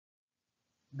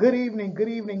Good evening, good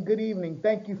evening, good evening.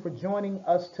 Thank you for joining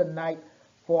us tonight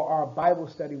for our Bible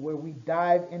study where we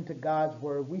dive into God's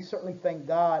Word. We certainly thank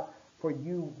God for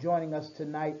you joining us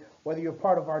tonight, whether you're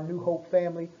part of our New Hope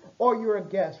family or you're a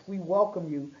guest. We welcome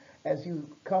you as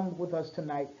you come with us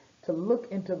tonight to look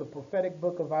into the prophetic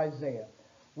book of Isaiah.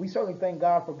 We certainly thank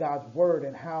God for God's Word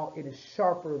and how it is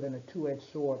sharper than a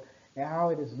two-edged sword and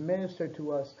how it is ministered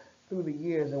to us through the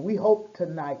years. And we hope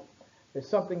tonight there's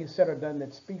something is said or done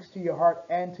that speaks to your heart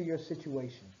and to your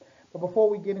situation. But before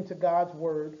we get into God's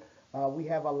word, we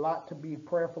have a lot to be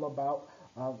prayerful about.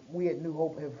 We at New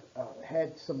Hope have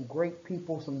had some great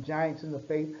people, some giants in the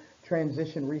faith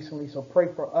transition recently. So pray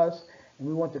for us. And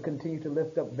we want to continue to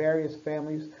lift up various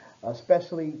families,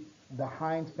 especially the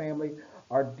Hines family,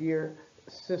 our dear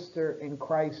sister in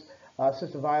Christ,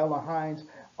 Sister Viola Hines.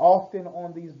 Often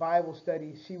on these Bible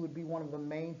studies, she would be one of the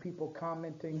main people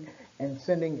commenting and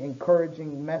sending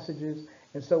encouraging messages.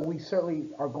 And so we certainly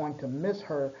are going to miss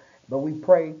her, but we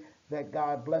pray that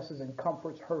God blesses and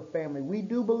comforts her family. We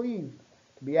do believe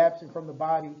to be absent from the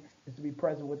body is to be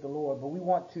present with the Lord, but we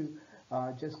want to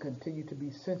just continue to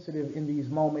be sensitive in these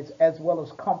moments as well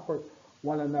as comfort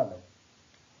one another.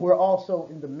 We're also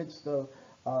in the midst of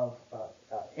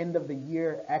end of the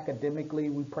year academically.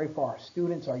 We pray for our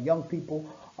students, our young people,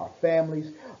 our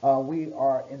families. We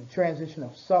are in the transition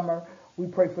of summer. We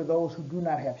pray for those who do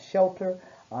not have shelter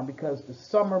because the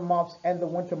summer months and the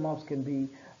winter months can be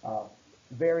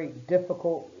very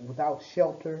difficult without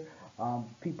shelter.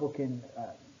 People can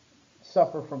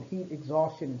suffer from heat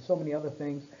exhaustion and so many other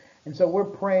things. And so we're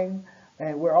praying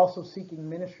and we're also seeking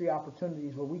ministry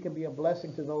opportunities where we can be a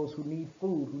blessing to those who need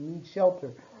food, who need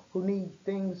shelter, who need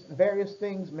things, various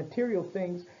things, material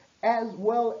things, as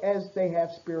well as they have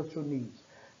spiritual needs.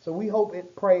 So we hope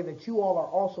and pray that you all are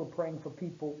also praying for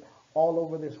people all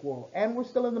over this world. And we're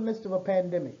still in the midst of a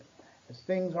pandemic. As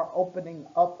things are opening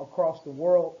up across the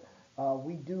world,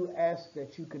 we do ask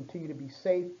that you continue to be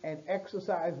safe and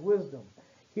exercise wisdom.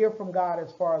 Hear from God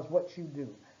as far as what you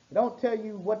do. They don't tell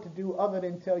you what to do other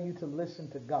than tell you to listen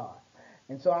to God.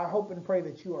 And so I hope and pray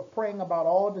that you are praying about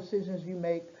all decisions you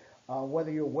make,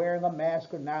 whether you're wearing a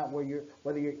mask or not,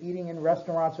 whether you're eating in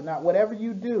restaurants or not, whatever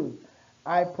you do,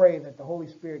 I pray that the Holy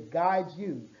Spirit guides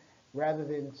you rather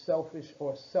than selfish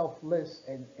or selfless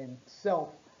and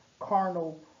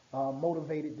self-carnal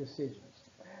motivated decisions.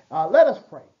 Let us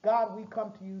pray. God, we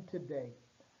come to you today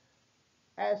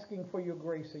asking for your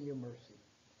grace and your mercy.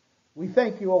 We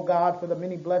thank you, O God, for the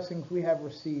many blessings we have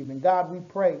received. And God, we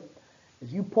pray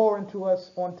as you pour into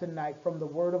us on tonight from the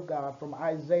word of God, from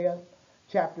Isaiah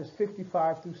chapters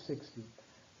 55 through 60.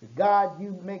 That God,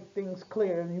 you make things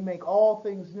clear and you make all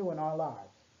things new in our lives.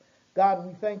 God,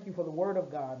 we thank you for the word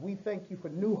of God. We thank you for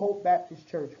New Hope Baptist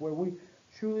Church, where we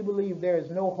truly believe there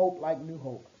is no hope like New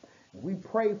Hope. We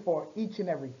pray for each and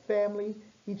every family,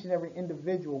 each and every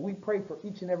individual. We pray for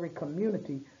each and every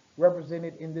community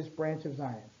represented in this branch of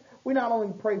Zion. We not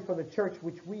only pray for the church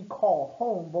which we call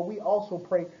home, but we also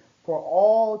pray for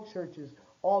all churches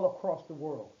all across the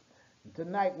world. And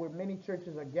tonight, where many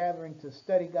churches are gathering to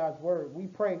study God's word, we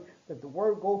pray that the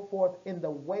word go forth in the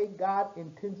way God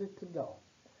intends it to go.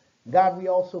 God, we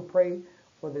also pray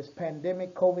for this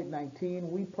pandemic, COVID-19.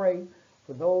 We pray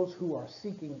for those who are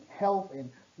seeking health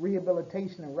and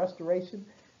rehabilitation and restoration.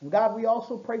 And God, we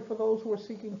also pray for those who are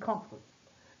seeking comfort.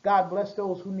 God, bless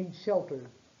those who need shelter.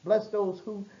 Bless those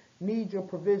who need your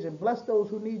provision. Bless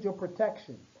those who need your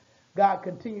protection. God,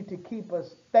 continue to keep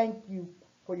us. Thank you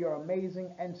for your amazing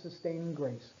and sustaining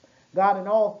grace. God, in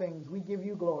all things, we give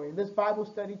you glory. And this Bible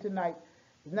study tonight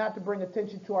is not to bring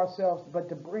attention to ourselves, but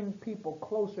to bring people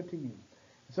closer to you.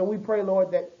 So we pray, Lord,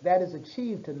 that that is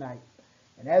achieved tonight.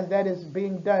 And as that is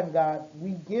being done, God,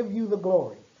 we give you the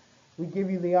glory. We give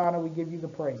you the honor. We give you the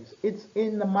praise. It's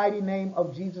in the mighty name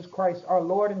of Jesus Christ, our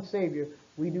Lord and Savior,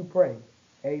 we do pray.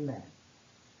 Amen.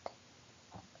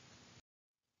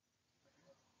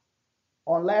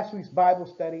 On last week's Bible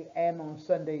study and on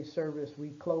Sunday's service, we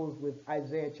closed with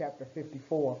Isaiah chapter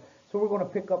 54. So we're going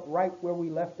to pick up right where we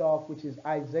left off, which is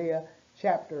Isaiah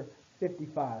chapter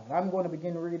 55. I'm going to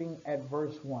begin reading at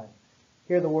verse 1.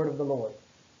 Hear the word of the Lord.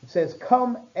 It says,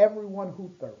 "Come, everyone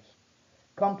who thirsts,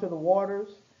 come to the waters,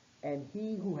 and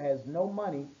he who has no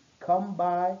money, come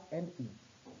buy and eat.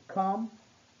 Come,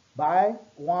 buy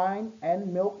wine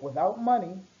and milk without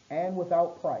money and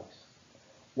without price.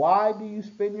 Why do you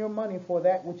spend your money for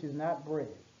that which is not bread,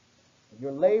 and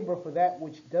your labor for that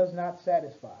which does not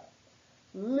satisfy?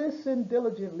 Listen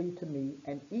diligently to me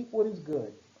and eat what is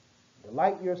good.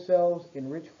 Delight yourselves in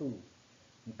rich food.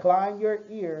 Incline your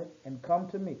ear and come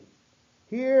to me.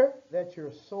 Hear that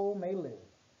your soul may live,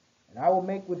 and I will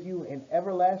make with you an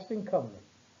everlasting covenant,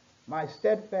 my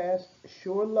steadfast,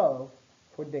 sure love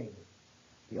for David.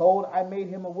 Behold, I made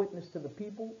him a witness to the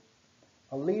people,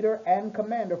 a leader and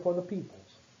commander for the peoples.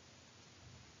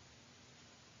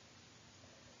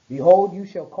 Behold, you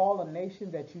shall call a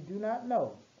nation that you do not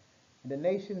know, and a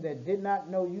nation that did not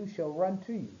know you shall run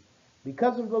to you,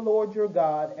 because of the Lord your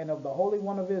God and of the Holy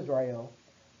One of Israel,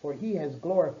 for he has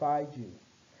glorified you.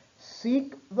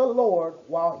 Seek the Lord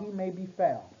while he may be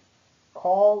found.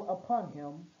 Call upon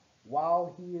him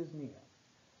while he is near.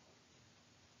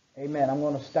 Amen. I'm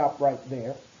going to stop right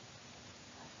there.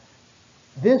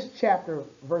 This chapter,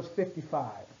 verse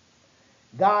 55,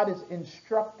 God is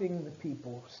instructing the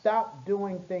people, stop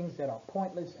doing things that are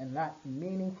pointless and not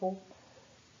meaningful.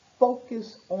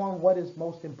 Focus on what is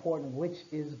most important, which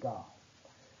is God.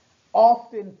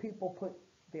 Often people put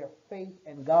their faith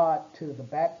in God to the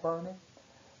back burner.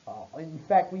 In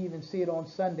fact, we even see it on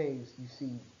Sundays. You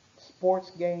see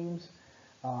sports games,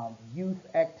 youth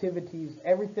activities,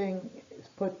 everything is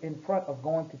put in front of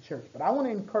going to church. But I want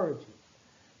to encourage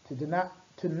you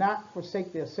to not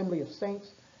forsake the assembly of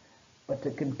saints, but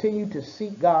to continue to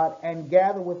seek God and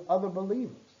gather with other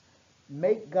believers.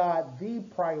 Make God the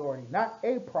priority, not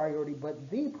a priority, but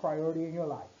the priority in your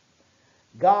life.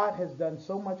 God has done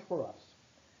so much for us.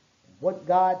 What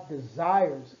God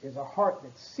desires is a heart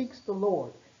that seeks the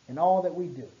Lord in all that we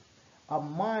do, a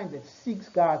mind that seeks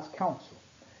God's counsel.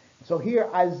 So here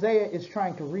Isaiah is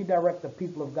trying to redirect the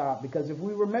people of God, because if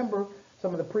we remember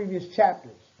some of the previous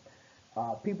chapters,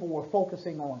 people were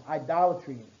focusing on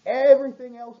idolatry and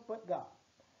everything else but God.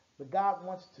 But God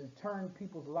wants to turn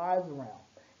people's lives around.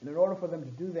 And in order for them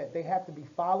to do that, they have to be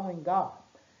following God.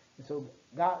 And so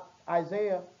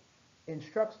Isaiah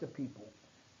instructs the people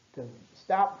to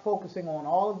stop focusing on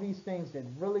all of these things that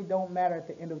really don't matter at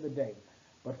the end of the day,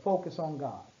 but focus on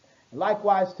God. And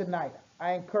likewise tonight,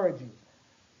 I encourage you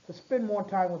to spend more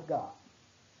time with God.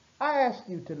 I ask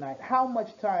you tonight, how much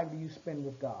time do you spend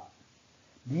with God?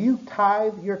 Do you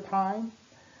tithe your time?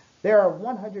 There are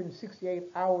 168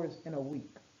 hours in a week.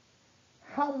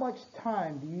 How much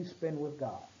time do you spend with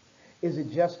God? Is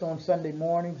it just on Sunday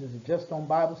mornings? Is it just on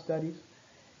Bible studies?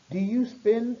 Do you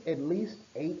spend at least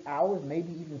 8 hours,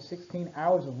 maybe even 16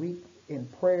 hours a week in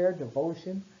prayer,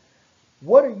 devotion?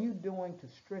 What are you doing to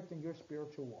strengthen your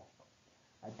spiritual walk?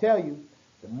 I tell you,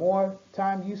 the more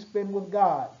time you spend with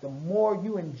God, the more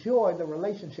you enjoy the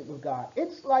relationship with God.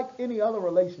 It's like any other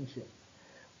relationship.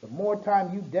 The more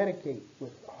time you dedicate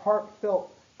with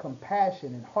heartfelt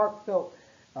compassion and heartfelt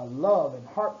love and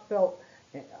heartfelt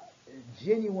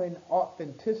genuine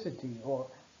authenticity, or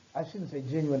I shouldn't say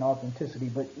genuine authenticity,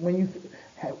 but when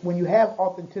you have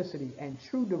authenticity and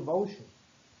true devotion,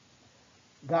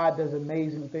 God does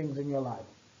amazing things in your life.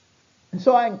 And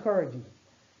so I encourage you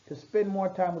to spend more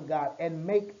time with God and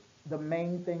make the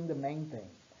main thing,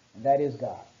 and that is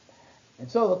God. And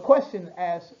so the question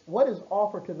asks, what is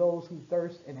offered to those who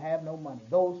thirst and have no money,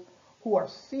 those who are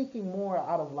seeking more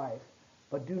out of life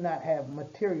but do not have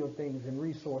material things and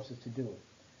resources to do it?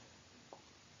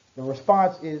 The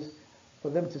response is for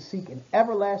them to seek an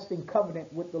everlasting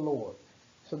covenant with the Lord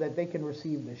so that they can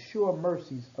receive the sure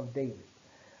mercies of David.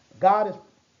 God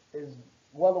is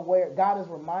well aware. God is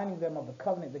reminding them of the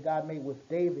covenant that God made with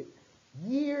David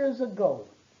years ago,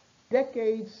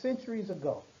 decades, centuries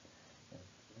ago.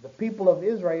 The people of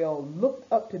Israel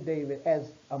looked up to David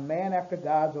as a man after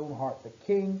God's own heart, the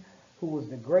king who was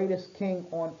the greatest king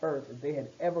on earth that they had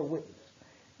ever witnessed.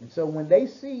 And so when they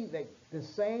see that the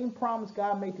same promise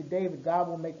God made to David, God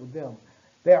will make with them,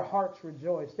 their hearts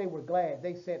rejoiced. They were glad.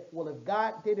 They said, well, if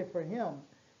God did it for him,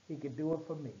 he could do it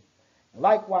for me.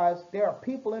 Likewise, there are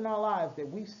people in our lives that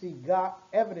we see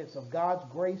evidence of God's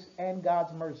grace and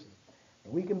God's mercy.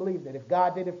 And we can believe that if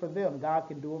God did it for them, God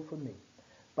can do it for me.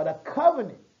 But a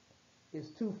covenant is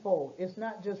twofold. It's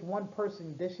not just one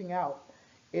person dishing out.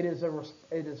 It is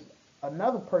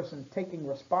another person taking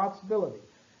responsibility,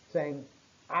 saying,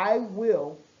 I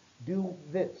will do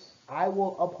this. I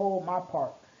will uphold my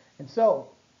part. And so,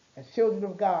 as children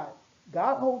of God,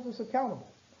 God holds us accountable.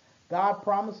 God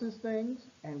promises things,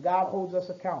 and God holds us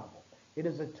accountable. It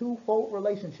is a twofold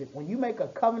relationship. When you make a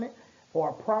covenant or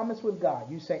a promise with God,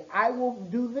 you say, I will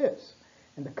do this.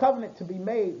 And the covenant to be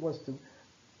made was to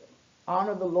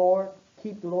honor the Lord,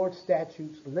 keep the Lord's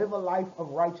statutes, live a life of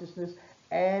righteousness,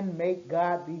 and make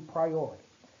God the priority.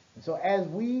 And so as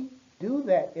we do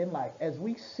that in life, as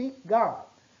we seek God,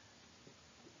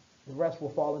 the rest will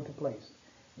fall into place.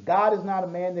 God is not a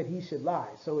man that he should lie.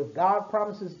 So if God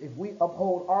promises, if we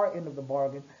uphold our end of the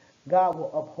bargain, God will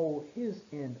uphold his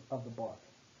end of the bargain.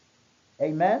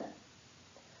 Amen?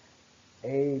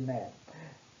 Amen.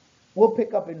 We'll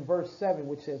pick up in verse 7,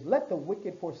 which says, let the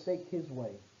wicked forsake his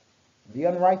way, the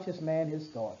unrighteous man his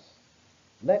thoughts.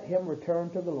 Let him return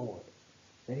to the Lord,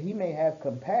 that he may have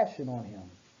compassion on him,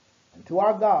 and to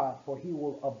our God, for he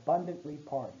will abundantly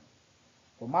pardon.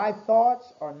 For my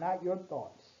thoughts are not your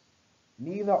thoughts,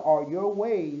 neither are your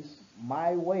ways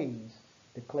my ways,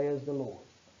 declares the Lord.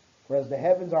 For as the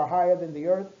heavens are higher than the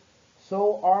earth,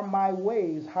 so are my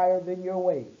ways higher than your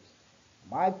ways,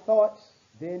 my thoughts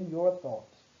than your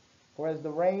thoughts. For as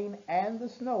the rain and the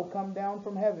snow come down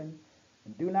from heaven,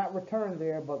 and do not return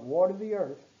there, but water the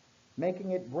earth,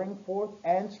 making it bring forth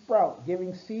and sprout,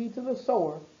 giving seed to the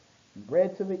sower, and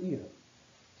bread to the eater,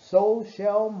 so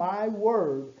shall my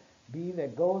word be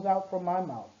that goes out from my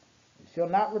mouth. It shall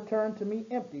not return to me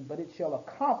empty, but it shall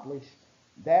accomplish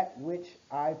that which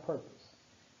I purpose,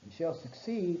 and shall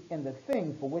succeed in the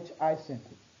thing for which I sent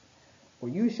it. For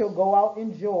you shall go out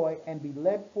in joy, and be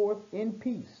led forth in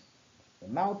peace. The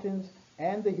mountains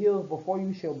and the hills before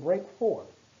you shall break forth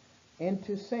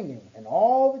into singing, and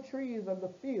all the trees of the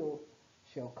field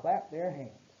shall clap their hands.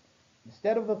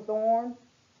 Instead of the thorn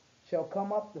shall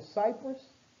come up the cypress,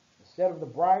 instead of the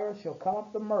briar shall come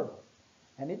up the myrtle,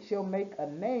 and it shall make a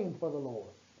name for the Lord,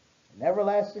 an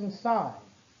everlasting sign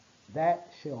that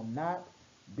shall not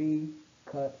be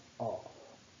cut off.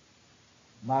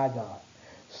 My God.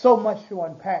 So much to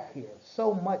unpack here.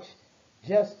 So much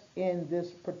just in this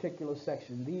particular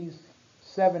section. These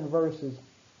 7 verses.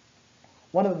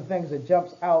 One of the things that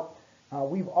jumps out,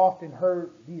 we've often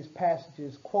heard these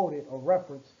passages quoted or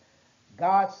referenced.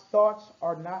 God's thoughts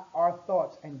are not our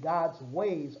thoughts, and God's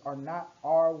ways are not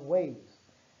our ways.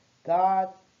 God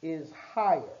is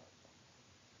higher.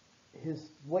 His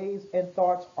ways and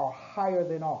thoughts are higher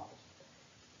than ours.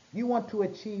 You want to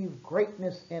achieve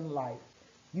greatness in life,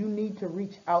 you need to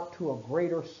reach out to a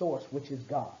greater source, which is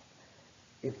God.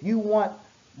 If you want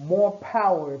more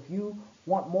power, if you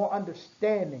want more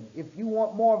understanding, if you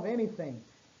want more of anything,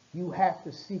 you have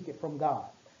to seek it from God.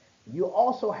 You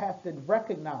also have to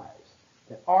recognize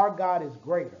that our God is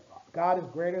greater. God is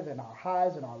greater than our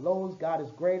highs and our lows. God is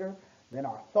greater than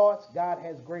our thoughts. God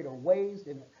has greater ways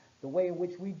than the way in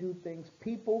which we do things.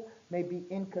 People may be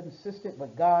inconsistent,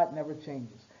 but God never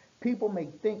changes. People may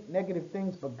think negative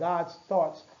things, but God's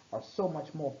thoughts are so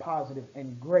much more positive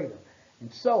and greater.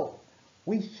 And so,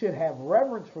 we should have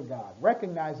reverence for God,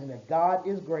 recognizing that God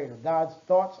is greater. God's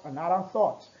thoughts are not our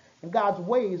thoughts, and God's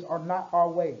ways are not our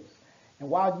ways. And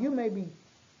while you may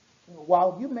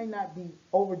not be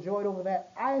overjoyed over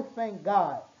that, I thank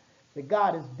God that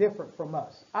God is different from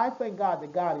us. I thank God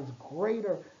that God is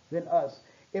greater than us.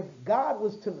 If God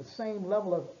was to the same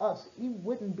level of us, he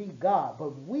wouldn't be God.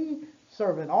 But we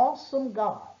serve an awesome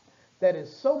God that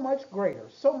is so much greater,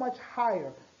 so much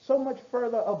higher, so much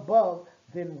further above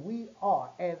than we are.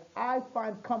 And I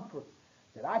find comfort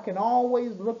that I can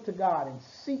always look to God and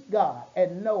seek God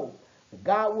and know that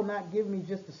God will not give me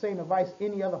just the same advice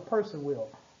any other person will,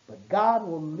 but God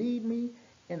will lead me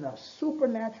in a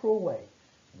supernatural way.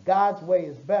 God's way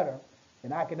is better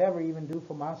than I could ever even do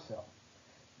for myself.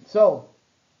 So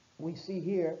we see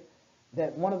here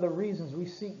that one of the reasons we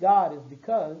seek God is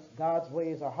because God's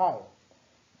ways are higher.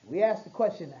 We ask the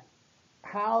question,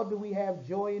 how do we have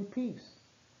joy and peace?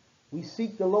 We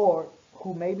seek the Lord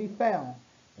who may be found.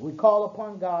 We call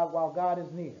upon God while God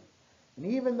is near. And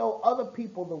even though other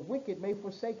people, the wicked, may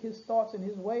forsake his thoughts and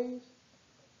his ways,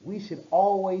 we should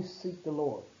always seek the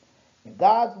Lord. In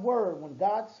God's word, when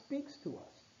God speaks to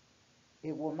us,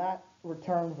 it will not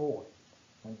return void.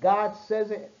 When God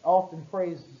says it, often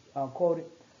phrase quoted,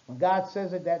 when God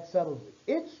says it, that settles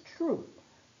it. It's true.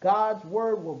 God's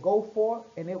word will go forth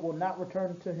and it will not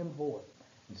return to him void.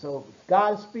 And so if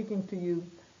God is speaking to you,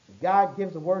 if God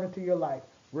gives a word into your life,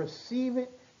 receive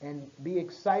it and be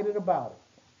excited about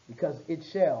it, because it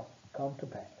shall come to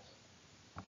pass.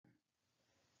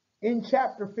 In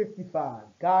chapter 55,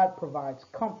 God provides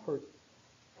comfort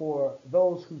for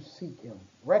those who seek him,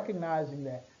 recognizing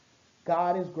that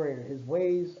God is greater. His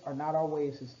ways are not our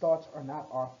ways. His thoughts are not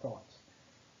our thoughts.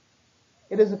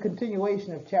 It is a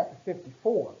continuation of chapter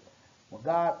 54, where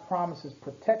God promises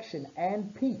protection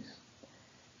and peace.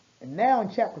 And now in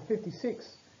chapter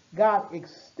 56, God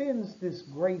extends this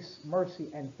grace, mercy,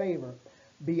 and favor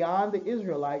beyond the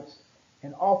Israelites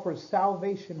and offers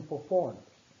salvation for foreigners.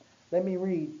 Let me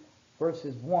read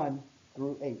verses 1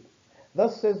 through 8.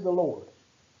 Thus says the Lord,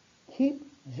 keep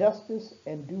justice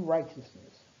and do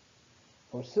righteousness,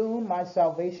 for soon my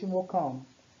salvation will come,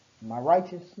 and my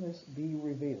righteousness be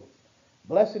revealed.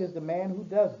 Blessed is the man who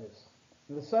does this,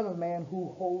 and the Son of Man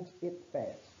who holds it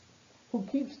fast, who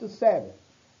keeps the Sabbath,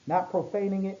 not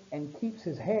profaning it, and keeps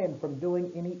his hand from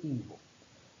doing any evil.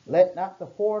 Let not the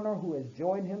foreigner who has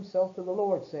joined himself to the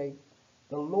Lord say,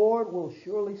 The Lord will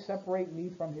surely separate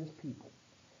me from his people.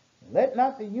 Let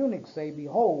not the eunuch say,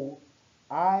 behold,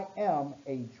 I am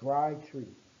a dry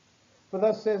tree. For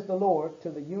thus says the Lord to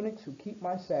the eunuchs who keep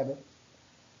my Sabbath,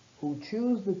 who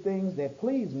choose the things that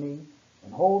please me,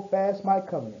 and hold fast my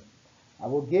covenant. I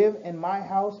will give in my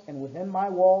house and within my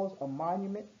walls a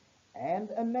monument and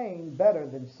a name better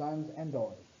than sons and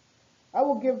daughters. I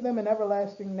will give them an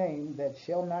everlasting name that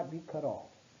shall not be cut off.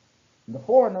 And the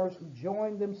foreigners who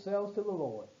join themselves to the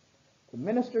Lord, to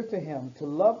minister to him, to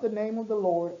love the name of the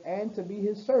Lord, and to be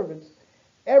his servants,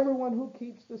 everyone who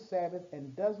keeps the Sabbath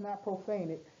and does not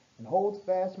profane it, and holds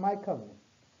fast my covenant,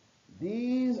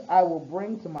 these I will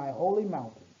bring to my holy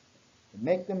mountain, and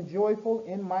make them joyful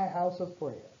in my house of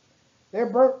prayer. Their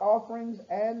burnt offerings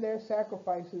and their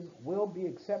sacrifices will be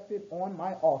accepted on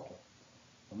my altar.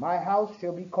 For my house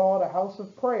shall be called a house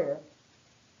of prayer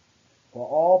for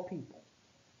all people.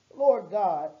 The Lord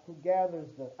God, who gathers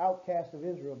the outcast of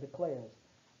Israel, declares,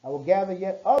 I will gather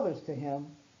yet others to him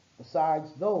besides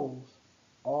those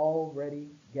already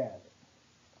gathered.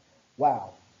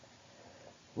 Wow.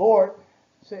 Lord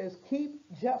says, keep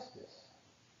justice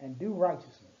and do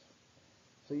righteousness.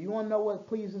 So you want to know what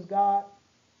pleases God?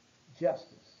 Justice.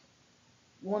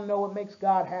 You want to know what makes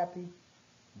God happy?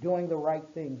 Doing the right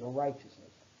things or righteousness.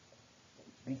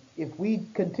 If we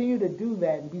continue to do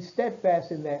that and be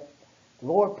steadfast in that, the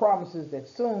Lord promises that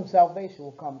soon salvation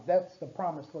will come. That's the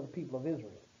promise for the people of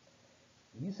Israel.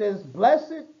 He says,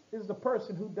 blessed is the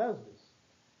person who does this.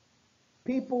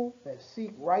 People that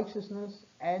seek righteousness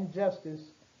and justice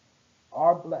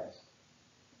are blessed.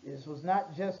 This was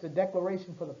not just a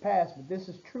declaration for the past, but this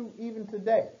is true even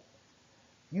today.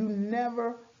 You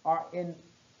never are in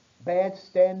bad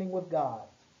standing with God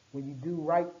when you do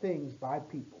right things by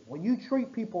people. When you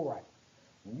treat people right.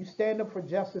 When you stand up for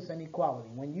justice and equality.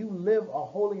 When you live a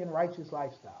holy and righteous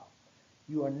lifestyle.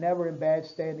 You are never in bad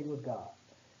standing with God.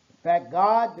 In fact,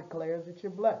 God declares that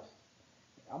you're blessed.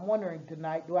 I'm wondering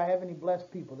tonight, do I have any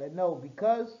blessed people that know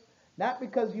not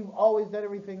because you've always done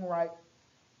everything right,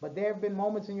 but there have been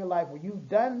moments in your life where you've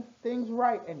done things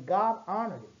right and God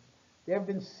honored it. There have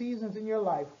been seasons in your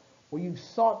life where you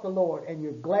sought the Lord and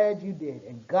you're glad you did,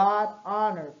 and God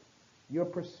honored your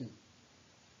pursuit.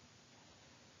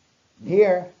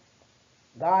 Here,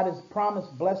 God has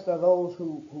promised, blessed are those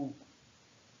who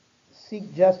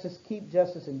seek justice, keep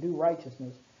justice, and do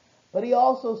righteousness. But he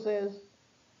also says,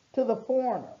 to the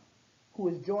foreigner who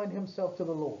has joined himself to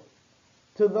the Lord,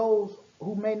 to those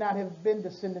who may not have been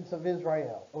descendants of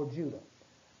Israel or Judah,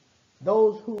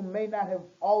 those who may not have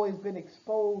always been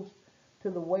exposed to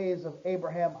the ways of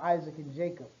Abraham, Isaac, and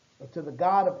Jacob, or to the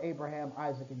God of Abraham,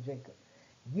 Isaac, and Jacob.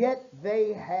 Yet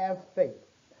they have faith.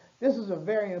 This is a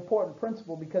very important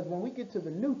principle because when we get to the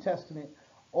New Testament,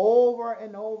 over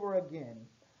and over again,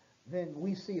 then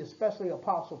we see especially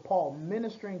Apostle Paul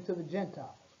ministering to the Gentiles.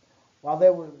 While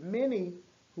there were many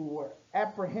who were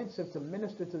apprehensive to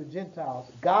minister to the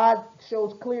Gentiles, God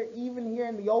shows clear even here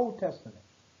in the Old Testament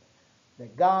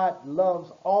that God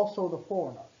loves also the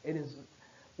foreigner. It is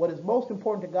what is most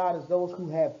important to God is those who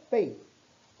have faith,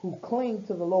 who cling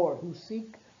to the Lord, who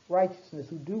seek righteousness,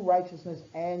 who do righteousness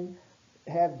and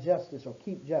have justice or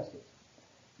keep justice.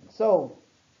 So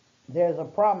there's a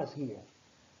promise here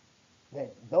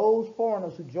that those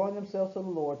foreigners who join themselves to the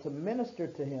Lord to minister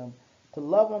to him, to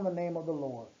love on the name of the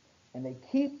Lord, and they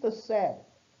keep the Sabbath,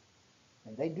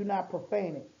 and they do not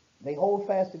profane it, they hold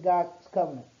fast to God's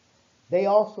covenant, they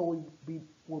also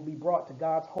will be brought to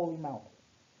God's holy mountain.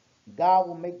 God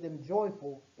will make them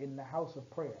joyful in the house of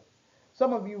prayer.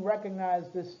 Some of you recognize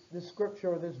this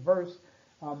scripture or this verse.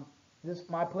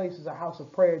 My place is a house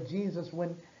of prayer. Jesus,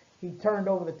 when he turned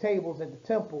over the tables at the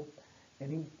temple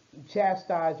and he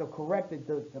chastised or corrected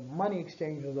the money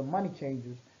exchangers, the money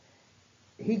changers,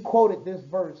 he quoted this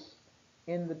verse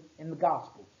in the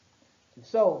Gospels.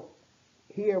 So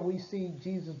here we see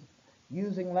Jesus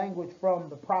using language from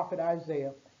the prophet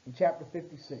Isaiah in chapter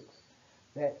 56,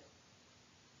 that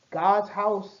God's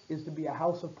house is to be a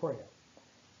house of prayer.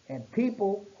 And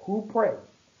people who pray,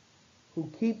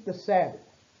 who keep the Sabbath,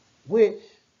 which,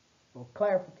 for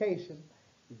clarification,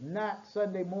 is not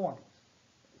Sunday mornings.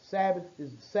 The Sabbath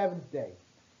is the seventh day.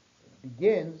 It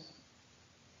begins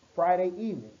Friday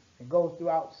evening and goes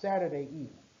throughout Saturday evening.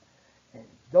 And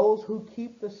those who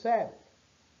keep the Sabbath,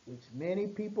 which many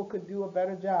people could do a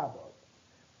better job of,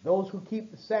 those who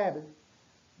keep the Sabbath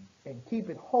and keep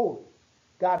it holy,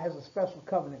 God has a special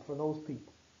covenant for those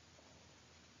people.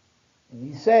 And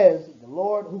he says, the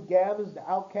Lord who gathers the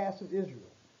outcasts of Israel.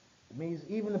 It means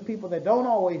even the people that don't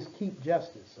always keep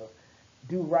justice or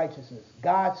do righteousness,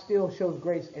 God still shows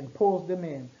grace and pulls them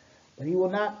in But he will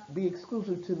not be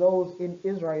exclusive to those in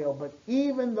Israel, but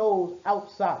even those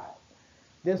outside.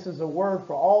 This is a word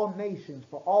for all nations,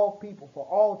 for all people, for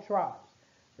all tribes,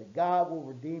 that God will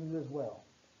redeem you as well.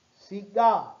 Seek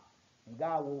God, and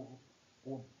God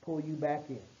will pull you back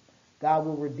in. God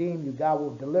will redeem you. God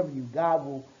will deliver you. God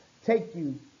will take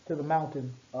you to the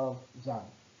mountain of Zion.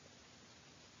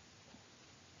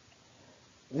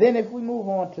 Then if we move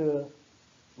on to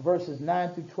verses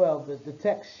 9 through 12, the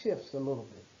text shifts a little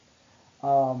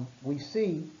bit. We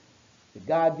see that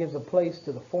God gives a place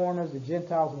to the foreigners, the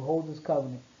Gentiles who hold his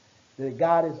covenant, that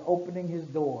God is opening his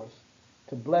doors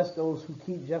to bless those who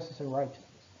keep justice and righteousness.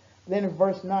 Then in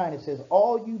verse 9 it says,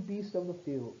 all you beasts of the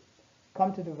field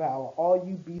come to devour, all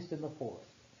you beasts in the forest.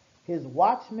 His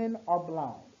watchmen are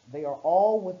blind. They are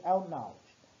all without knowledge.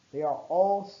 They are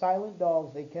all silent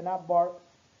dogs. They cannot bark,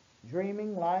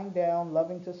 dreaming, lying down,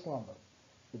 loving to slumber.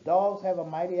 The dogs have a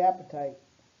mighty appetite.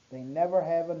 They never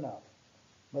have enough.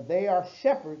 But they are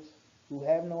shepherds who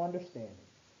have no understanding.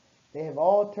 They have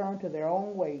all turned to their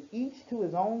own way, each to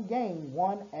his own gain,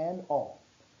 one and all.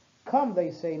 Come,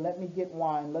 they say, let me get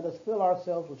wine. Let us fill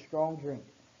ourselves with strong drink.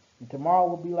 And tomorrow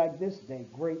will be like this day,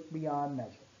 great beyond measure.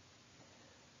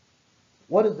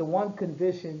 What is the one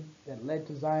condition that led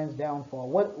to Zion's downfall?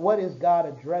 What is God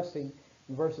addressing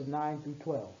in verses 9 through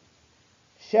 12?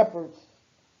 Shepherds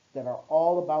that are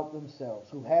all about themselves,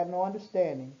 who have no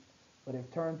understanding, but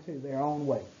have turned to their own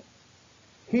way.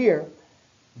 Here,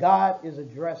 God is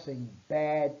addressing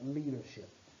bad leadership,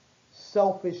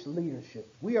 selfish leadership.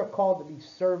 We are called to be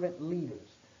servant leaders,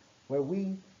 where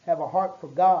we have a heart for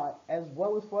God as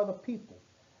well as for other people.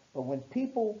 But when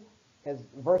people, as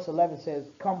verse 11 says,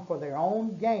 come for their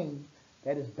own gain,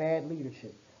 that is bad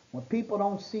leadership. When people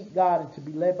don't seek God and to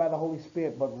be led by the Holy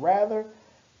Spirit, but rather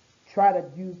try to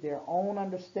use their own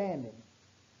understanding.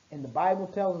 And the Bible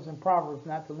tells us in Proverbs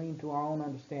not to lean to our own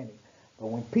understanding. But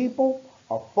when people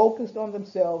are focused on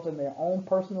themselves and their own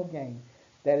personal gain,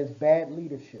 that is bad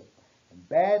leadership. And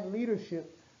bad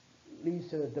leadership leads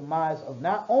to the demise of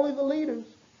not only the leaders,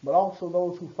 but also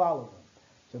those who follow them.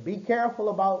 So be careful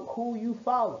about who you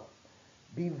follow.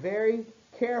 Be very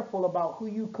careful about who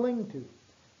you cling to,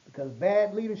 because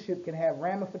bad leadership can have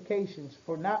ramifications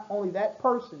for not only that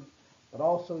person, but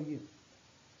also you.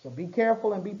 So be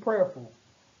careful and be prayerful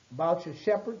about your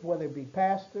shepherds, whether it be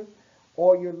pastor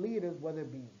or your leaders, whether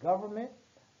it be government,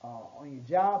 on your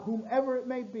job, whomever it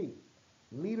may be.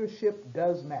 Leadership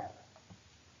does matter.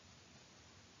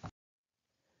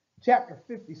 Chapter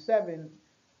 57,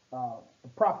 the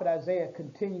prophet Isaiah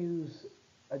continues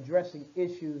addressing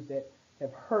issues that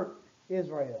have hurt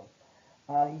Israel.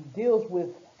 He deals with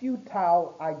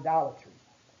futile idolatry.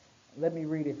 Let me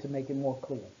read it to make it more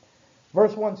clear.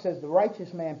 Verse 1 says, the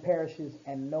righteous man perishes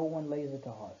and no one lays it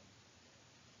to heart.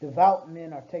 Devout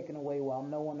men are taken away while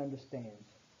no one understands.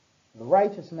 The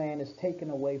righteous man is taken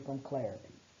away from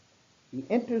clarity. He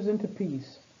enters into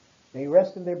peace. They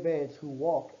rest in their beds who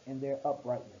walk in their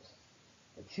uprightness.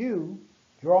 But you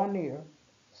draw near,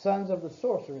 sons of the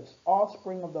sorceress,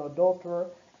 offspring of the adulterer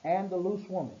and the loose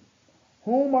woman.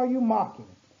 Whom are you mocking?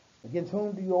 Against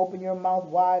whom do you open your mouth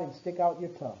wide and stick out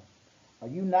your tongue? Are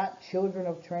you not children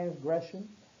of transgression,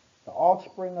 the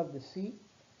offspring of deceit?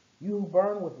 You who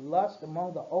burn with lust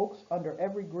among the oaks under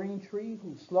every green tree,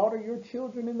 who slaughter your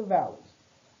children in the valleys,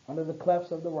 under the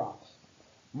clefts of the rocks.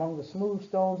 Among the smooth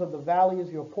stones of the valley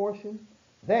is your portion.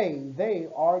 They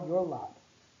are your lot.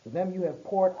 To them you have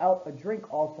poured out a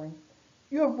drink offering.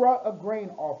 You have brought a grain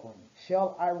offering.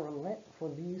 Shall I relent for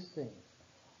these things?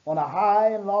 On a high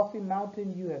and lofty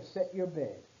mountain you have set your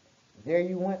bed. There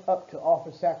you went up to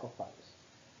offer sacrifice.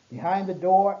 Behind the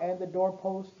door and the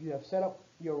doorpost you have set up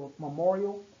your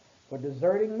memorial. For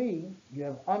deserting me, you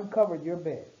have uncovered your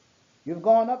bed. You have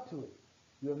gone up to it.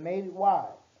 You have made it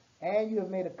wide. And you have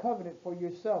made a covenant for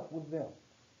yourself with them.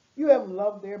 You have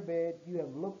loved their bed. You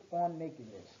have looked on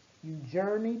nakedness. You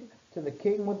journeyed to the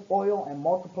king with oil and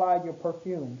multiplied your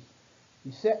perfumes.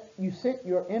 You sent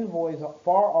your envoys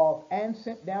far off and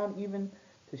sent down even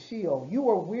to Sheol. You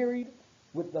were wearied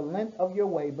with the length of your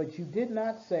way, but you did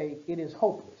not say, it is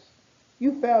hopeless.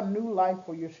 You found new life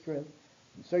for your strength,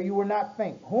 so you were not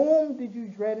faint. Whom did you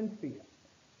dread and fear?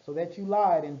 So that you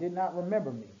lied and did not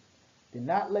remember me, did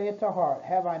not lay it to heart.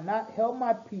 Have I not held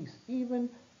my peace even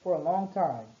for a long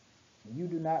time, and you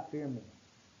do not fear me?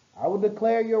 I will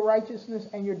declare your righteousness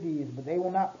and your deeds, but they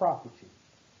will not profit you.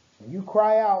 When you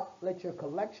cry out, let your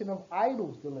collection of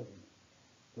idols deliver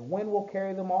you. The wind will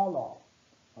carry them all off.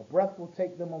 A breath will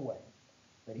take them away.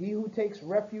 But he who takes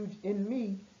refuge in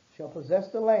me shall possess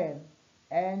the land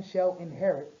and shall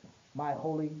inherit my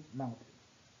holy mountain.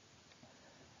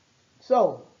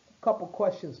 So, a couple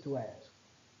questions to ask.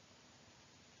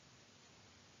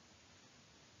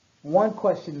 One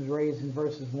question is raised in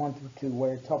verses 1 through 2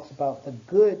 where it talks about the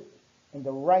good and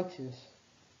the righteous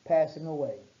passing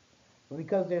away. But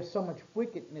because there's so much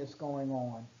wickedness going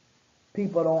on,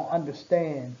 people don't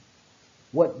understand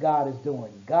what God is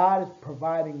doing. God is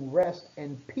providing rest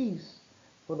and peace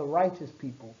for the righteous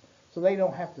people so they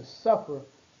don't have to suffer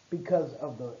because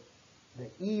of the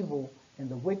evil and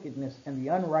the wickedness and the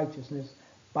unrighteousness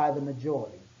by the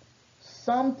majority.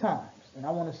 Sometimes, and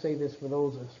I want to say this for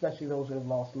those, especially those who have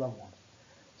lost loved ones,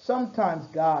 sometimes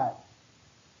God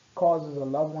causes a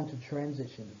loved one to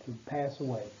transition, to pass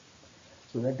away,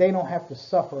 so that they don't have to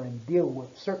suffer and deal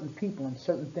with certain people and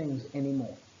certain things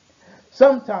anymore.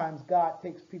 Sometimes God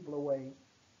takes people away,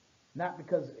 not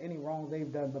because of any wrong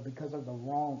they've done, but because of the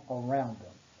wrong around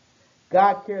them.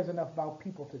 God cares enough about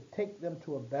people to take them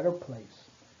to a better place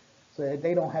so that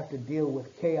they don't have to deal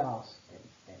with chaos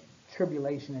and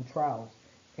tribulation and trials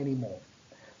anymore.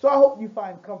 So I hope you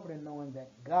find comfort in knowing that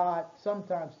God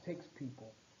sometimes takes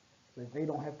people so that they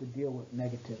don't have to deal with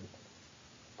negativity.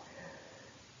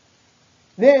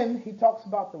 Then he talks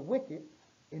about the wicked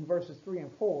in verses 3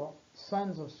 and 4,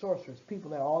 sons of sorcerers,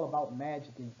 people that are all about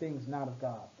magic and things not of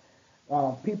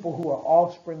God. People who are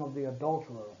offspring of the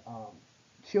adulterer,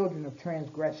 children of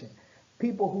transgression,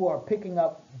 people who are picking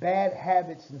up bad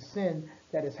habits and sin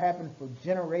that has happened for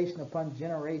generation upon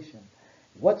generation.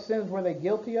 What sins were they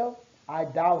guilty of?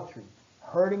 Idolatry,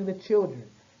 hurting the children,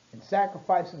 and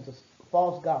sacrificing to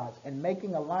false gods, and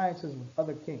making alliances with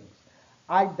other kings.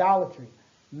 Idolatry,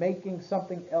 making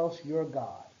something else your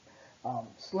God.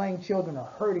 Slaying children or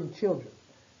hurting children.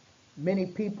 Many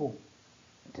people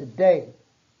today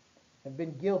have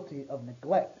been guilty of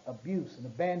neglect, abuse, and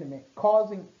abandonment,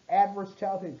 causing adverse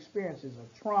childhood experiences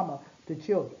or trauma to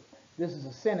children. This is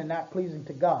a sin and not pleasing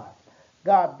to God.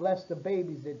 God bless the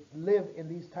babies that live in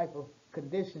these type of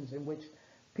conditions in which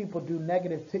people do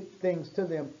negative things to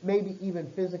them, maybe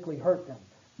even physically hurt them.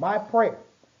 My prayer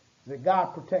is that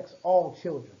God protects all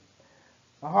children.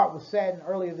 My heart was saddened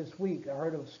earlier this week. I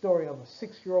heard of a story of a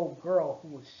 6-year-old girl who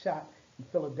was shot in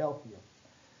Philadelphia.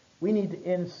 We need to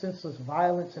end senseless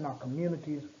violence in our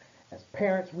communities. As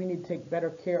parents, we need to take better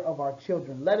care of our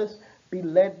children. Let us be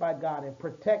led by God and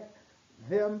protect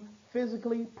them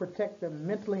physically, protect them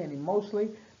mentally and emotionally,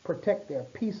 protect their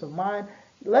peace of mind.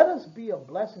 Let us be a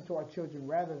blessing to our children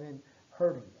rather than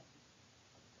hurting them.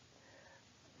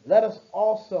 Let us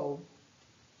also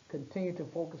continue to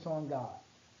focus on God.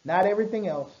 Not everything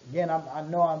else. Again, I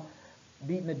know I'm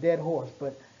beating a dead horse,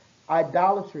 but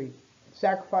idolatry,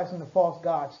 sacrificing to false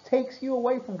gods, takes you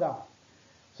away from God.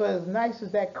 So as nice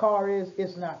as that car is,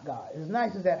 it's not God. As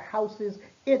nice as that house is,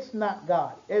 it's not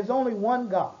God. There's only one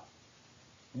God,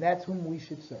 and that's whom we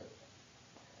should serve.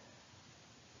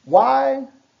 Why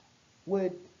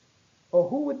would, or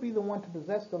who would be the one to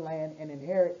possess the land and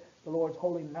inherit the Lord's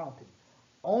holy mountain?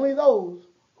 Only those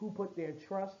who put their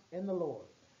trust in the Lord.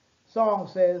 Song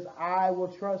says, I will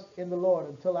trust in the Lord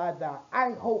until I die.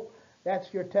 I hope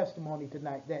that's your testimony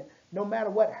tonight, that no matter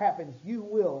what happens, you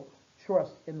will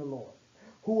trust in the Lord.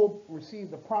 Who will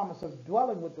receive the promise of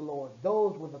dwelling with the Lord?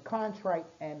 Those with a contrite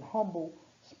and humble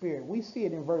spirit. We see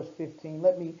it in verse 15.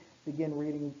 Let me begin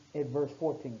reading at verse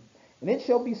 14. And it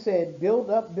shall be said, build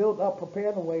up,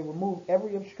 prepare the way, remove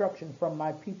every obstruction from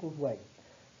my people's way.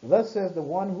 Thus says the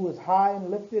one who is high and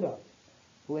lifted up,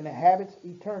 who inhabits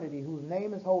eternity, whose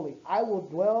name is holy. I will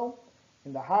dwell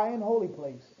in the high and holy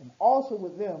place, and also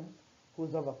with them who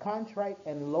is of a contrite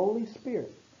and lowly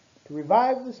spirit, to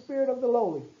revive the spirit of the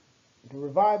lowly, and to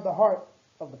revive the heart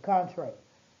of the contrite.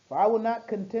 For I will not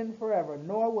contend forever,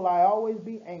 nor will I always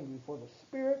be angry, for the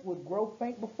spirit would grow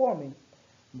faint before me,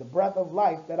 and the breath of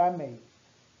life that I made.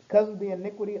 Because of the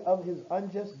iniquity of his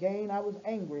unjust gain, I was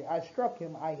angry. I struck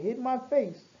him, I hid my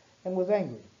face, and was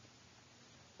angry.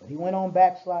 But he went on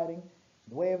backsliding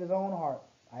the way of his own heart.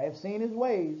 I have seen his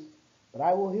ways, but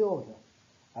I will heal him.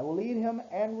 I will lead him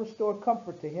and restore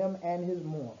comfort to him and his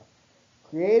mourner,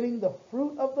 creating the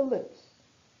fruit of the lips.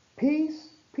 Peace,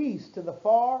 peace to the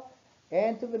far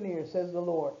and to the near, says the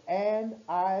Lord, and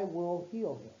I will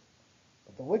heal him.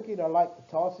 But the wicked are like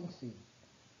the tossing sea,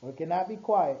 for it cannot be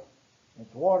quiet, and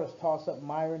its waters toss up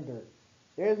mire and dirt.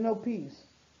 There is no peace,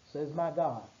 says my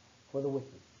God, for the wicked.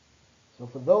 So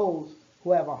for those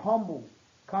who have a humble,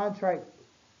 contrite,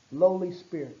 lowly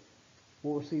spirit,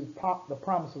 will receive the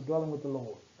promise of dwelling with the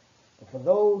Lord. But for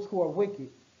those who are wicked,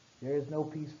 there is no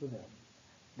peace for them.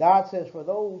 God says for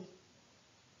those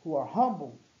who are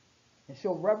humble and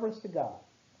show reverence to God,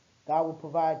 God will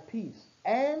provide peace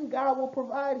and God will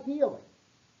provide healing.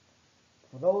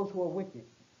 For those who are wicked,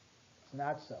 it's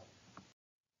not so.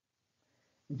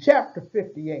 In chapter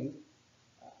 58,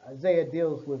 Isaiah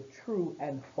deals with true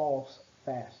and false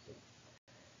fasting.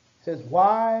 It says,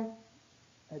 why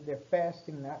had their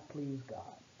fasting not pleased God?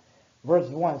 Verse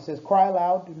 1 says, cry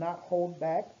aloud, do not hold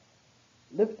back.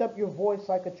 Lift up your voice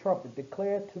like a trumpet.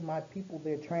 Declare to my people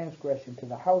their transgression, to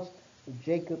the house of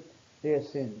Jacob their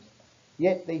sins.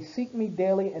 Yet they seek me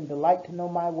daily and delight to know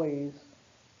my ways,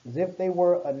 as if they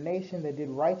were a nation that did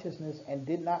righteousness and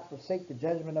did not forsake the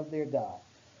judgment of their God.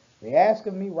 They ask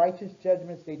of me righteous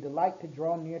judgments. They delight to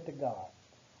draw near to God.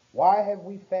 Why have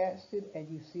we fasted and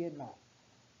you see it not?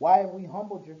 Why have we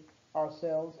humbled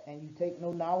ourselves and you take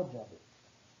no knowledge of it?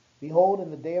 Behold,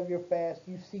 in the day of your fast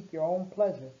you seek your own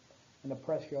pleasure and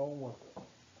oppress your own workers.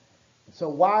 So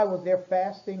why was their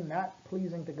fasting not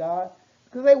pleasing to God?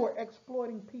 Because they were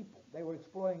exploiting people. They were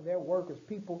exploiting their workers,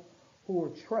 people who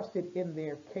were trusted in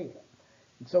their care.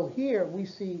 And so here we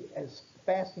see, as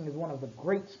fasting is one of the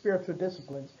great spiritual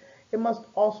disciplines, it must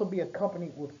also be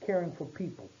accompanied with caring for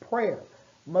people. Prayer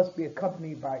must be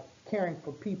accompanied by caring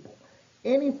for people.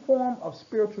 Any form of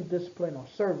spiritual discipline or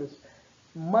service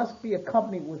must be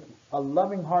accompanied with a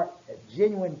loving heart, a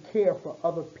genuine care for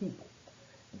other people.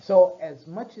 And so as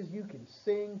much as you can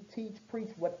sing, teach, preach,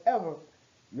 whatever,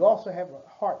 you also have a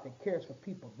heart that cares for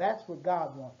people. That's what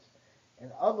God wants.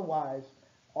 And otherwise,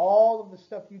 all of the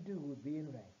stuff you do would be in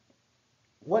vain.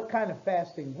 What kind of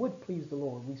fasting would please the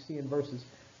Lord? We see in verses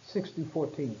 6 through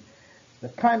 14. The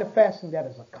kind of fasting that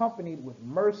is accompanied with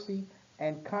mercy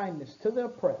and kindness to the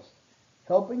oppressed,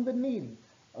 helping the needy,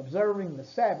 observing the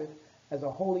Sabbath as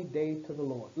a holy day to the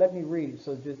Lord. Let me read it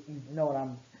so just you know what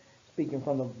I'm speaking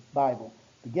from the Bible.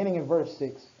 Beginning in verse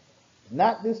 6.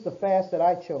 Not this the fast that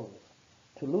I chose,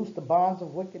 to loose the bonds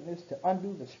of wickedness, to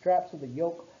undo the straps of the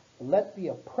yoke, to let the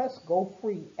oppressed go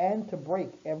free, and to break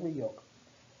every yoke.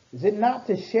 Is it not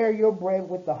to share your bread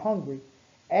with the hungry,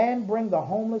 and bring the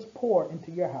homeless poor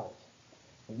into your house?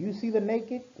 When you see the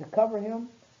naked, to cover him,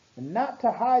 and not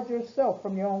to hide yourself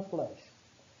from your own flesh.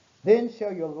 Then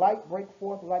shall your light break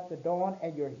forth like the dawn,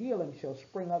 and your healing shall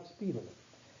spring up speedily.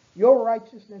 Your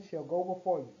righteousness shall go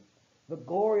before you. The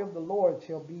glory of the Lord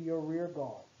shall be your rear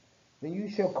guard. Then you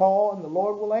shall call, and the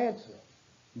Lord will answer.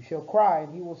 You shall cry,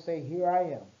 and he will say, here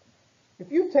I am.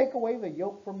 If you take away the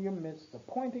yoke from your midst, the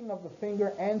pointing of the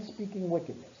finger and speaking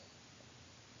wickedness.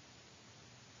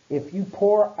 If you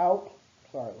pour out,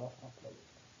 sorry, I lost my place.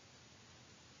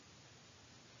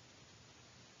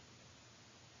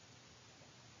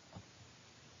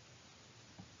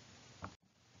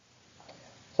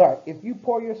 If you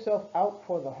pour yourself out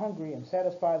for the hungry and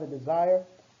satisfy the desire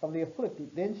of the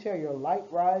afflicted, then shall your light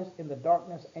rise in the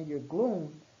darkness and your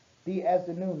gloom be as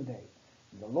the noonday.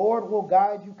 The Lord will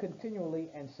guide you continually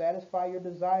and satisfy your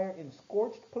desire in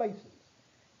scorched places,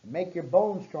 and make your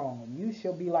bones strong, and you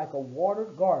shall be like a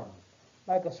watered garden,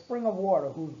 like a spring of water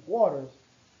whose waters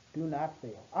do not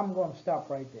fail. I'm going to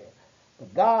stop right there.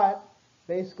 But God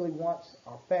basically wants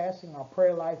our fasting, our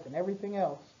prayer life, and everything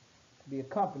else to be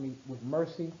accompanied with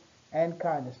mercy and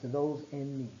kindness to those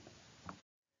in need.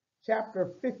 Chapter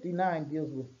 59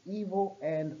 deals with evil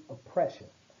and oppression.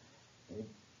 It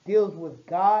deals with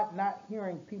God not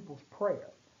hearing people's prayer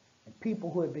and people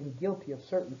who have been guilty of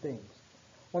certain things.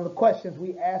 One of the questions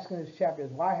we ask in this chapter is,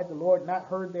 why had the Lord not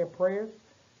heard their prayers?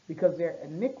 Because their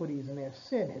iniquities and their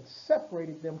sin had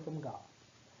separated them from God.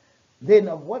 Then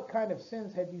of what kind of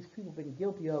sins had these people been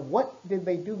guilty of? What did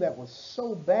they do that was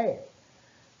so bad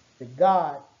that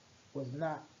God was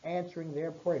not answering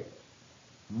their prayers?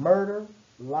 Murder,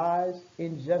 lies,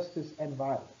 injustice, and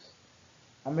violence.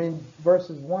 I'm in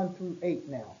verses 1 through 8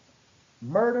 now.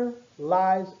 Murder,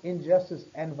 lies, injustice,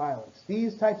 and violence.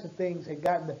 These types of things had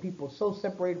gotten the people so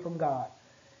separated from God.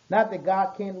 Not that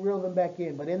God can't reel them back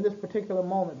in, but in this particular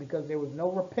moment, because there was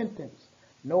no repentance,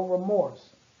 no remorse,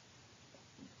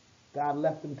 God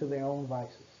left them to their own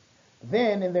vices.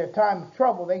 Then, in their time of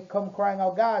trouble, they come crying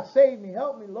out, God, save me,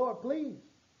 help me, Lord, please.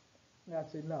 And God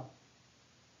said, no.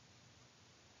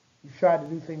 You've tried to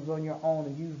do things on your own,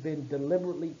 and you've been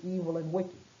deliberately evil and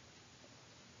wicked.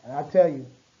 And I tell you,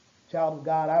 child of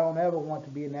God, I don't ever want to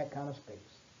be in that kind of space.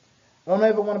 I don't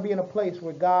ever want to be in a place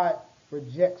where God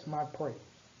rejects my prayers.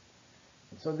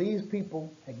 And so these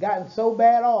people had gotten so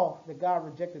bad off that God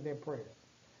rejected their prayers.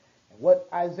 And what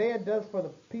Isaiah does for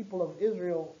the people of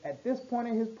Israel at this point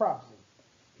in his prophecy,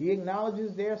 he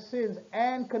acknowledges their sins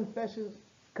and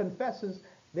confesses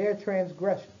their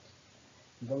transgressions.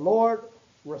 The Lord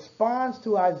responds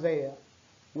to Isaiah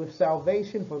with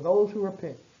salvation for those who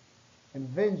repent and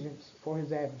vengeance for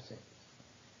his adversaries.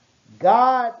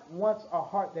 God wants a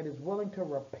heart that is willing to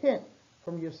repent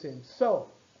from your sins. So,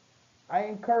 I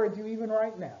encourage you even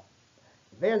right now,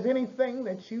 if there's anything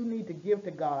that you need to give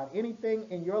to God, anything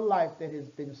in your life that has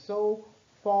been so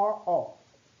far off,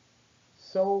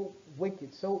 so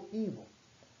wicked, so evil.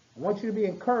 I want you to be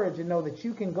encouraged and know that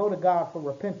you can go to God for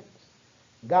repentance.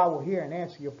 God will hear and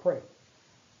answer your prayer.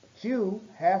 But you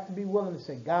have to be willing to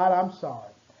say, God, I'm sorry.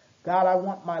 God, I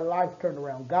want my life turned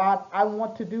around. God, I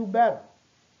want to do better.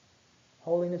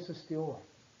 Holiness is still right.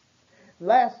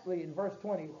 Lastly, in verse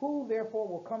 20, who therefore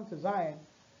will come to Zion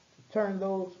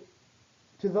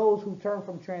to those who turn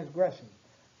from transgression?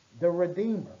 The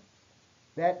Redeemer,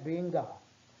 that being God.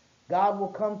 God will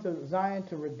come to Zion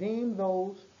to redeem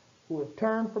those who have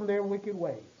turned from their wicked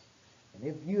ways. And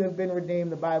if you have been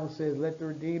redeemed, the Bible says, let the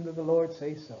redeemed of the Lord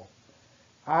say so.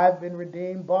 I've been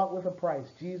redeemed, bought with a price.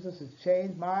 Jesus has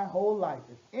changed my whole life.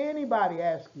 If anybody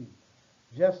asks you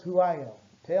just who I am,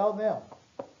 tell them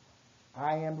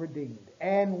I am redeemed.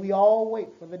 And we all wait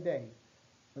for the day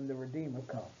when the Redeemer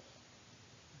comes.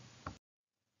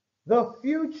 The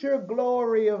future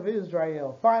glory of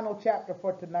Israel. Final chapter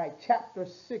for tonight, chapter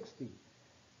 60,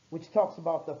 which talks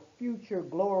about the future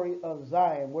glory of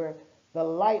Zion, where the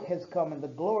light has come and the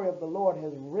glory of the Lord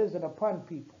has risen upon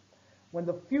people. When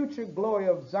the future glory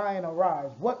of Zion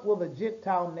arrives, what will the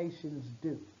Gentile nations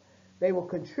do? They will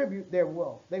contribute their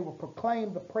wealth. They will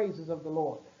proclaim the praises of the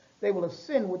Lord. They will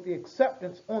ascend with the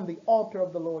acceptance on the altar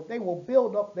of the Lord. They will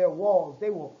build up their walls. They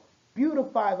will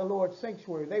beautify the Lord's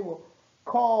sanctuary. They will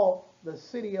call the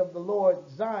city of the Lord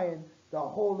Zion, the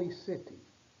holy city.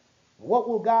 What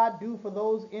will God do for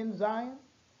those in Zion?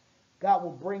 God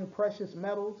will bring precious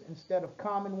metals instead of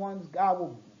common ones. God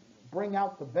will bring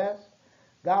out the best.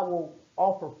 God will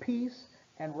offer peace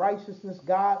and righteousness.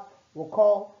 God will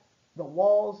call the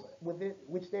walls with it,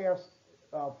 which they are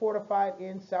fortified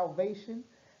in, salvation,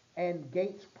 and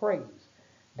gates praise.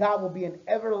 God will be an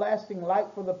everlasting light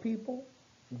for the people.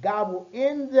 God will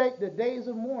end the days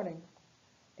of mourning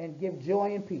and give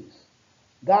joy and peace.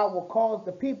 God will cause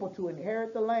the people to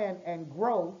inherit the land and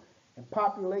grow in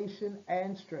population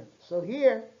and strength. So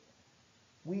here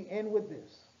we end with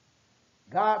this.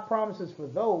 God promises for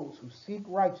those who seek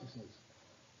righteousness,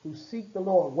 who seek the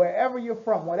Lord, wherever you're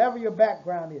from, whatever your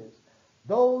background is,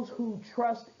 those who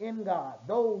trust in God,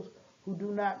 those who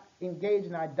do not engage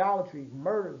in idolatry,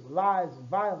 murders, lies, and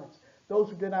violence, those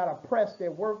who do not oppress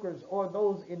their workers or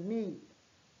those in need,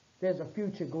 there's a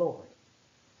future glory.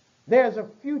 There's a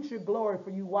future glory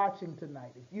for you watching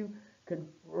tonight. If you can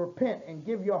repent and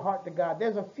give your heart to God,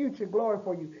 there's a future glory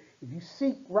for you. If you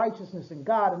seek righteousness in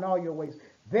God in all your ways,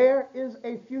 there is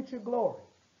a future glory.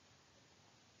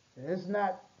 It's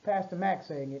not Pastor Mac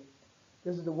saying it.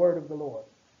 This is the word of the Lord.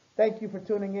 Thank you for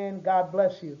tuning in. God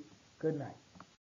bless you. Good night.